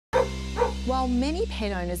While many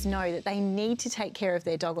pet owners know that they need to take care of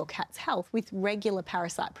their dog or cat's health with regular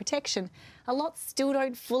parasite protection, a lot still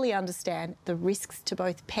don't fully understand the risks to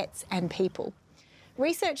both pets and people.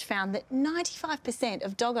 Research found that 95%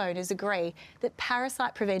 of dog owners agree that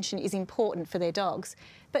parasite prevention is important for their dogs,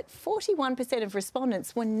 but 41% of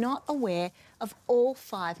respondents were not aware of all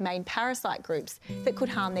 5 main parasite groups that could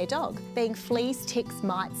harm their dog, being fleas, ticks,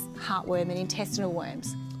 mites, heartworm and intestinal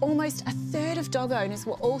worms. Almost a third of dog owners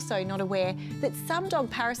were also not aware that some dog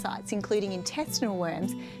parasites, including intestinal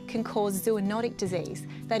worms, can cause zoonotic disease.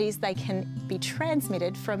 That is, they can be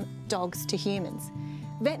transmitted from dogs to humans.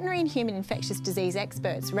 Veterinary and human infectious disease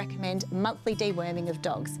experts recommend monthly deworming of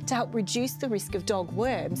dogs to help reduce the risk of dog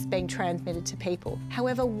worms being transmitted to people.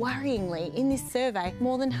 However, worryingly, in this survey,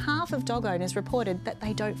 more than half of dog owners reported that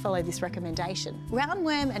they don't follow this recommendation.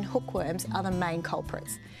 Roundworm and hookworms are the main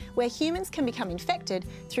culprits, where humans can become infected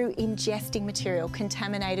through ingesting material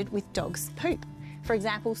contaminated with dog's poop. For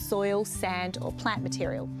example, soil, sand or plant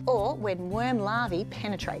material, or when worm larvae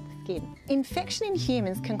penetrate the skin. Infection in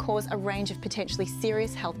humans can cause a range of potentially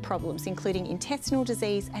serious health problems, including intestinal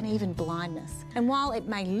disease and even blindness. And while it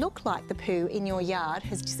may look like the poo in your yard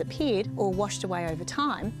has disappeared or washed away over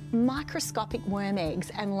time, microscopic worm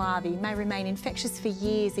eggs and larvae may remain infectious for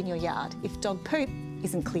years in your yard if dog poop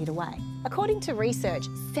isn't cleared away. According to research,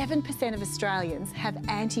 7% of Australians have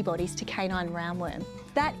antibodies to canine roundworm.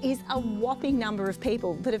 That is a whopping number of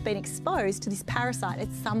people that have been exposed to this parasite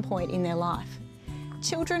at some point in their life.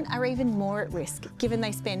 Children are even more at risk, given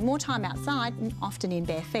they spend more time outside and often in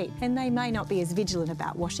bare feet, and they may not be as vigilant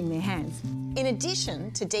about washing their hands. In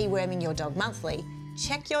addition to deworming your dog monthly,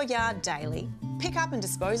 check your yard daily, pick up and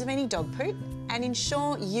dispose of any dog poop, and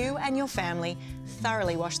ensure you and your family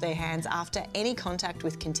thoroughly wash their hands after any contact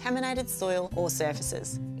with contaminated soil or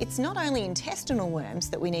surfaces. It's not only intestinal worms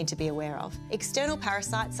that we need to be aware of. External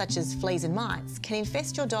parasites such as fleas and mites can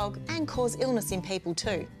infest your dog and cause illness in people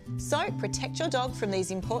too. So protect your dog from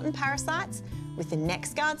these important parasites with the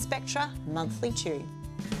NexGard Spectra Monthly Chew.